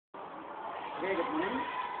Okay, good morning.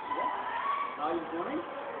 How are you this morning?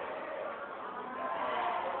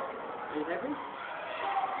 Are you happy?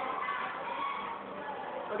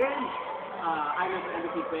 Again, I know the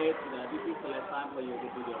MBC page. This is the last time for you to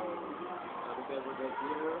do your paper work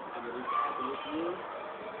here. I'm very happy with you.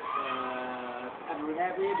 I'm very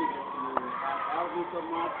happy because you have helped me so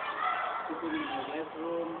much sitting in the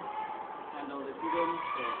classroom and all the students.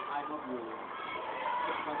 So I hope you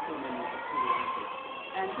have so many experiences.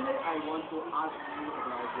 And today I want to ask you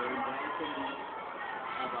about your impression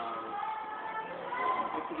about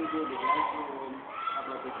activity in the classroom,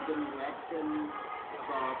 about the student reaction,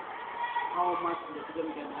 about how much the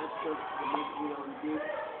student can access the material on this.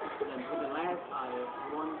 And for the last, I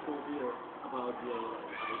want to hear about your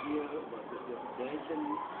idea, about your situation,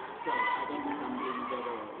 so I can do something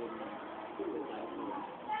better in the classroom.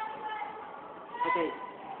 Okay.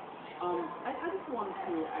 I just want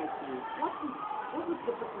to ask you, what is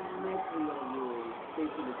the material you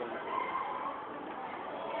face in the classroom?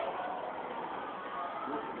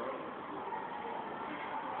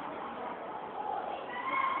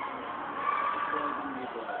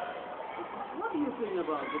 What do you think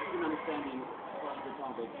about the student understanding of the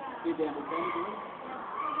topic? Did they understand it well?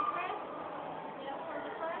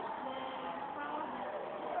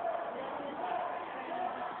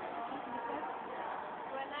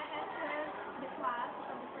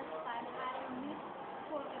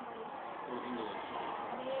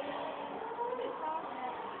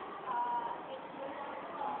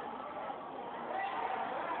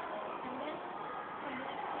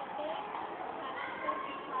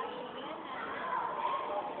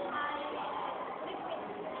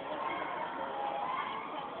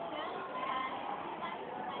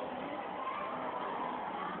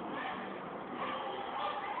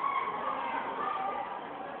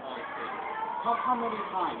 How many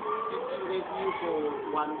times did you review for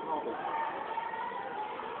one topic?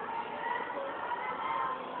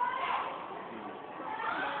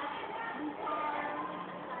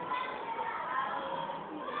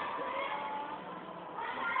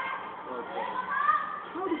 Okay.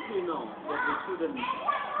 How did you know that the student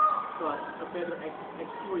got a better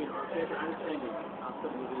experience or better understanding after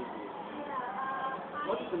the review?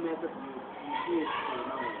 What is the method you use to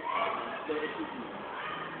know their achievement?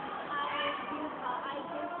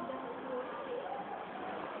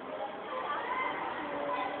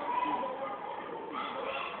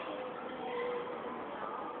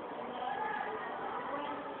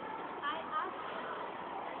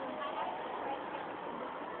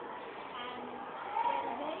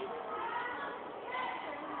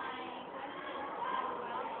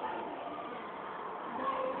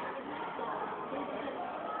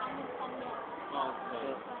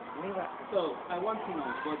 So, I want to know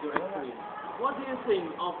about your experience. What do you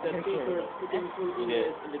think of the teacher speaking full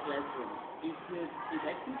English in the classroom? Is it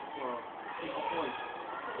effective or avoid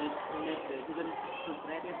it to make the students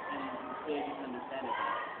frustrated and they didn't understand it?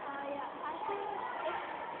 Yeah, I think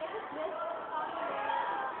it is best on the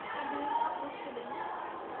ability of the students.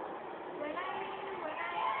 When I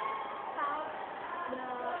taught the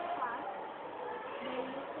class, they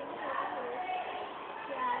using full English.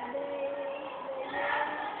 Yeah, they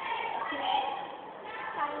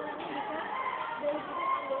silent because they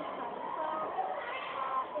didn't understand. So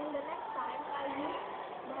in the next time I use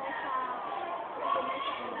bahasa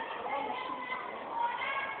Indonesia.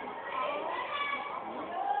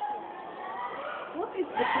 What is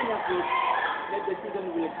the benefit that the student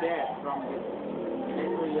will get from this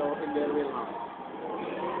material in their real life?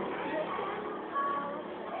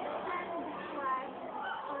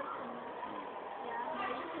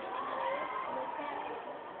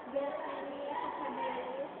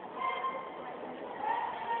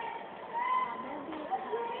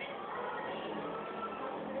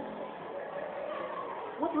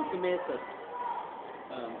 What was the method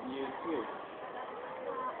you used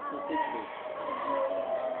to teach this?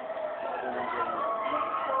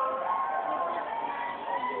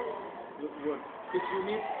 Good. Did you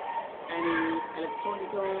need any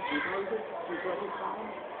electronical devices to draw it down?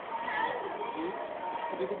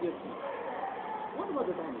 Did you use it? What about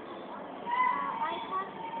the damage? I had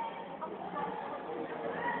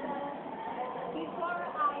before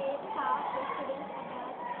I taught the students about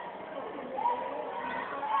vocabulary and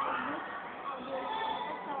before I used audio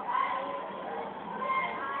so I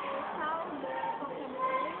taught the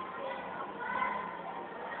vocabulary.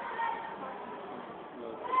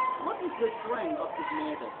 What is the strength of this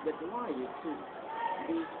method? That's why you choose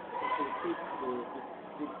this to teach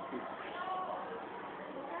this kids.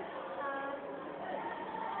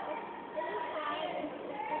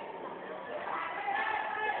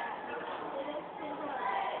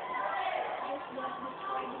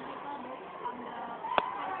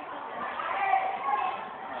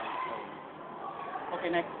 Okay,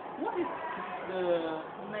 next. What is the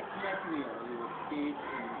next material you will teach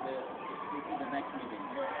in the next meeting?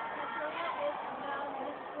 The material is about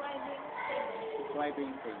describing things. Describing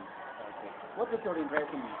things. Okay. What is your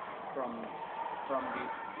impression from this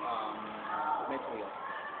material?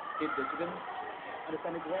 Did the students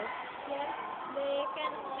understand it well? Yes, they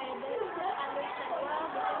can understand well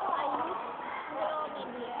because I use real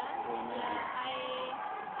media. Yeah,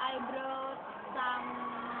 I brought some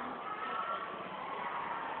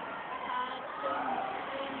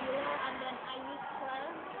formula and then I use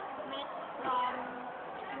class made from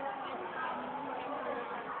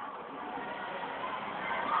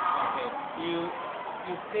Okay. You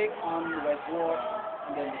stick on whiteboard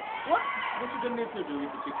and then what the student need to do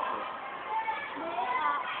with the picture?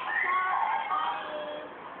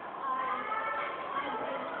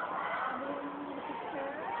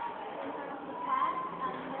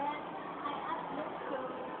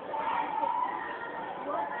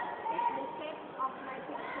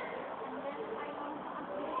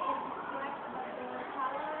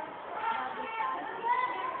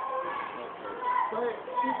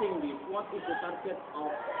 What is the target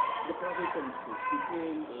of the profession?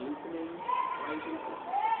 Speaking, listening, writing,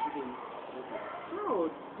 speaking.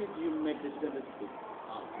 How did you make the students speak?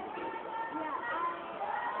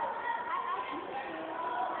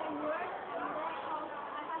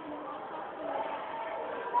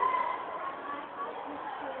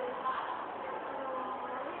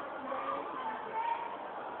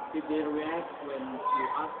 Did they react when you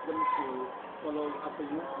asked them to follow after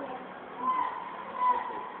you?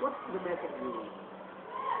 Okay. What's the method you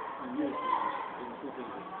use in teaching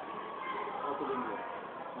this? Multilingual.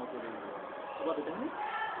 About the technique?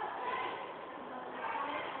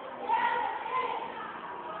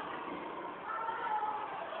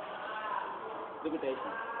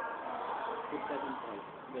 Repetition. Put that in place.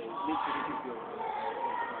 They need to repeat your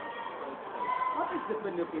What is the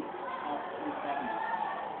benefit of this technique?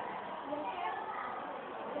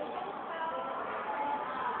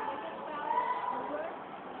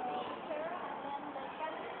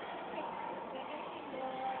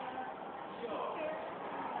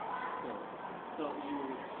 So you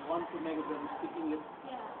want to make them speak English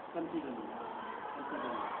confidently.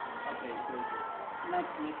 Okay, so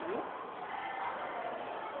next material.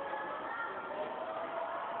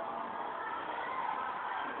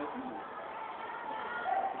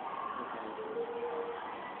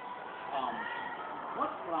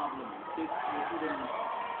 What problem did the student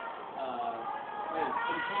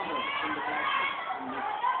encounter in the classroom in this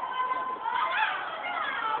topic?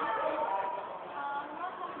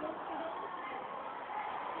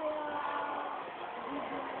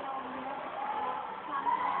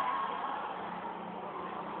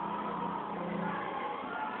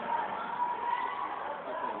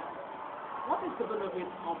 What is the benefit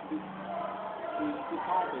of this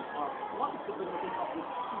topic, or what is the benefit of the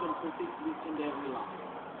students who teach this in their real life?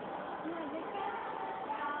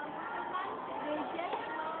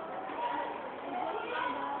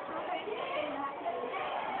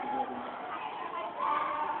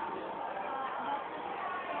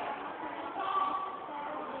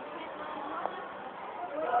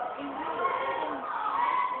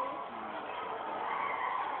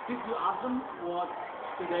 Did you ask them what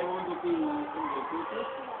do they want to be in the future?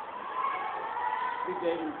 Did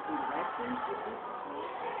they interact with this?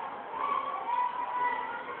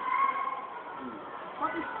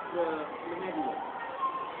 What is the medium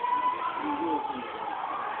you use in the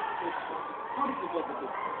picture? How did you get the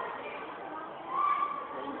picture?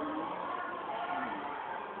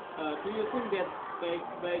 Do you think that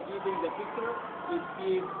by giving the picture, it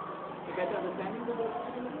gives a better understanding to the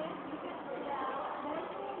students?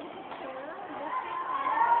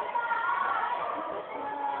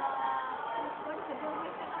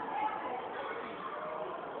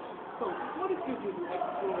 So, what did you do to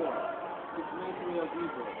explore this material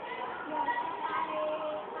deeper?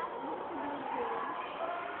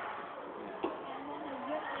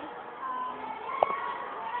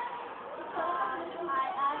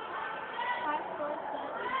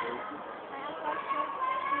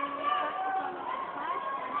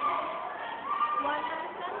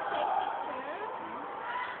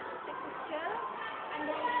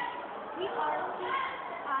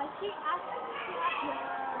 She asked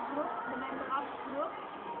the member of the group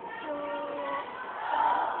to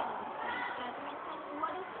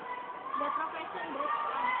what is the profession based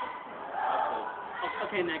on picture.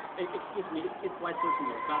 Okay, next. Excuse me, it's quite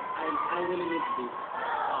personal, but I really need this.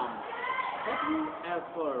 Have you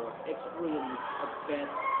ever experienced a bad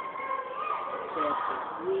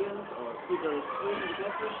experience or trigger experience in the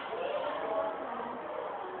classroom?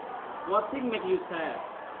 What thing make you sad?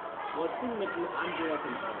 What thing make you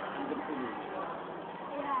unpleasant? I'm continuing.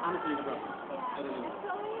 Yeah. Honestly, the problem. Yeah. I don't know.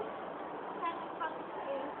 Actually, that part is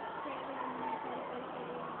very, very, very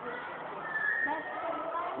good. But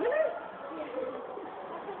sometimes, Really? yeah.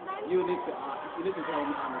 But sometimes, You need to tell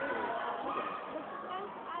me honestly. Okay. but sometimes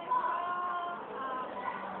I feel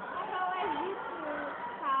like you to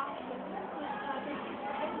tell them because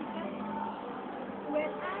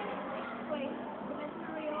when I explain the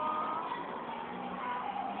material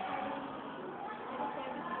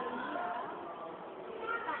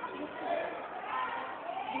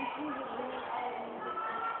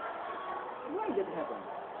Why did it happen?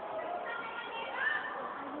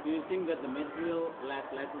 Do you think that the material less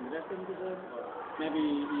interesting to them, or maybe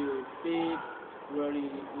you speak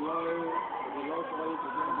very low voice to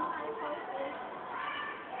them?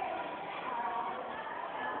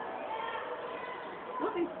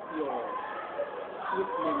 What is your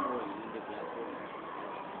sweet memory in the classroom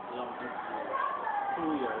along with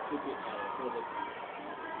through your PPL project?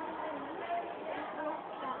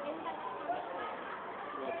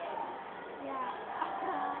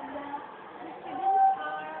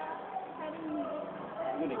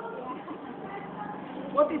 Unique.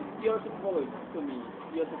 What is your support to me,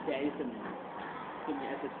 your suggestion to me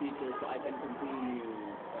as a teacher, so I can continue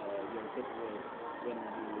your good work when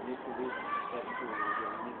you need to reach back to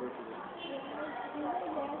your university?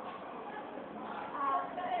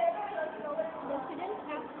 The students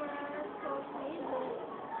ever told me that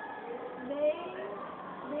they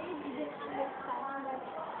didn't understand that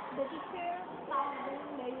the teacher taught them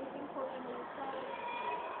by using formula.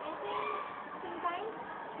 I think sometimes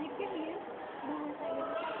you can use bahasa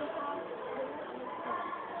Indonesia to help them understand.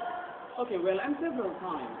 Okay, well, and several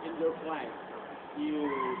times in your class, you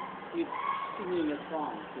keep singing a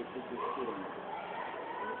song to the students.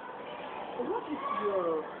 What is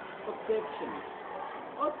your perception?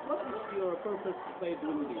 What is your purpose by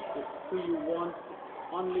doing this? Do you want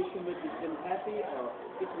only to make the students happy, or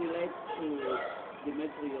it relates to the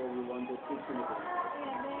material you want to teach to them?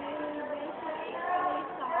 Yeah, they say really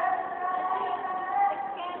soft. It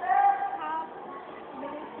can help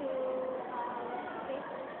them to speak,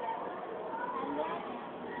 and then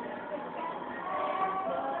it can help them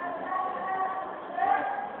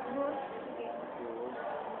work together.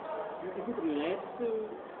 Does it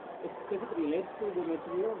relate to the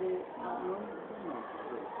material they learn? No.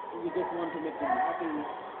 You just want to make them happy,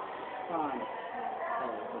 fun.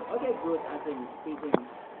 Okay, good. I think teaching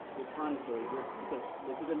is fun for you because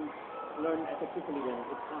the students learn effectively when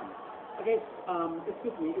it's fun. Okay,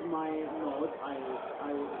 excuse me. In my notes, I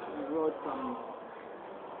wrote some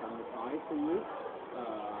advice to you.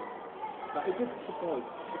 But it is support.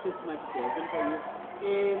 It is my suggestion for you.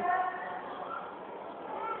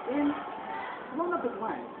 In one of the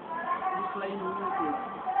class, you play music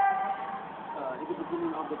in the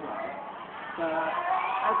beginning of the class.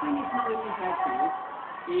 I think it's not really effective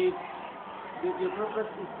if your purpose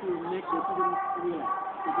is to make the students relax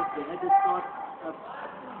because they had to start a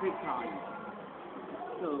break time.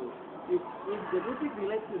 So if the music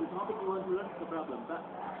relates to the topic you want to learn, it's a problem. But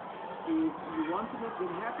if you want to make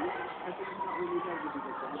them happy, I think it's not really effective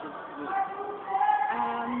because they had to relax.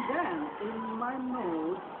 And then in my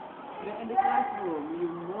notes, in the classroom, you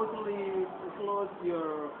mostly close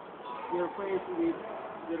your face with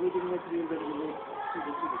the reading material that you read to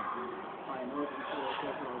the students. I know it's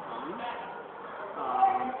several times.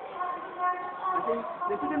 I think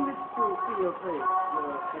the student needs to see your face,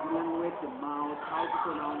 your body language, the mouth, how to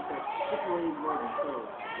pronounce it. It's very important. So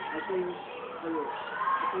I think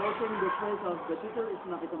closing the face of the teacher is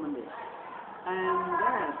not recommended. And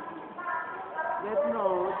that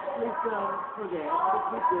note, please don't forget to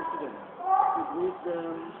greet the students. To greet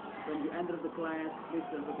them when you enter the class, please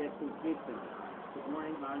don't forget to greet them. Good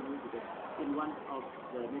morning, how are you? Because in one of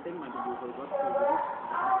the meeting, maybe you forgot to do it.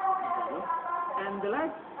 And the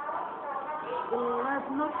last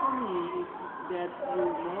note for me is that you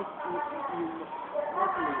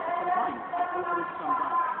mostly,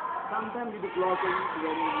 sometimes you do blogging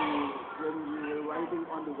when you writing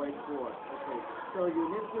on the whiteboard. Okay, so you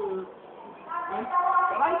need to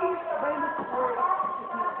writing by the word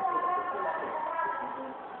is not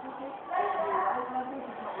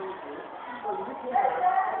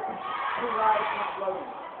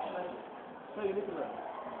so you need to learn.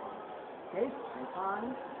 Okay,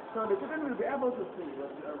 fine. So the student will be able to see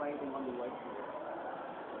what you are writing on the whiteboard.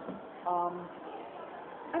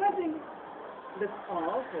 And I think that's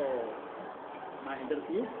all for my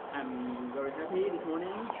interview. I'm very happy this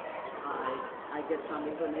morning. I get some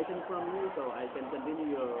information from you, so I can continue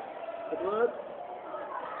your good work.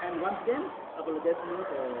 And once again, apologize me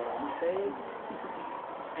for mistakes,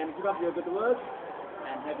 and keep up your good work,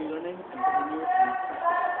 and happy learning, and continue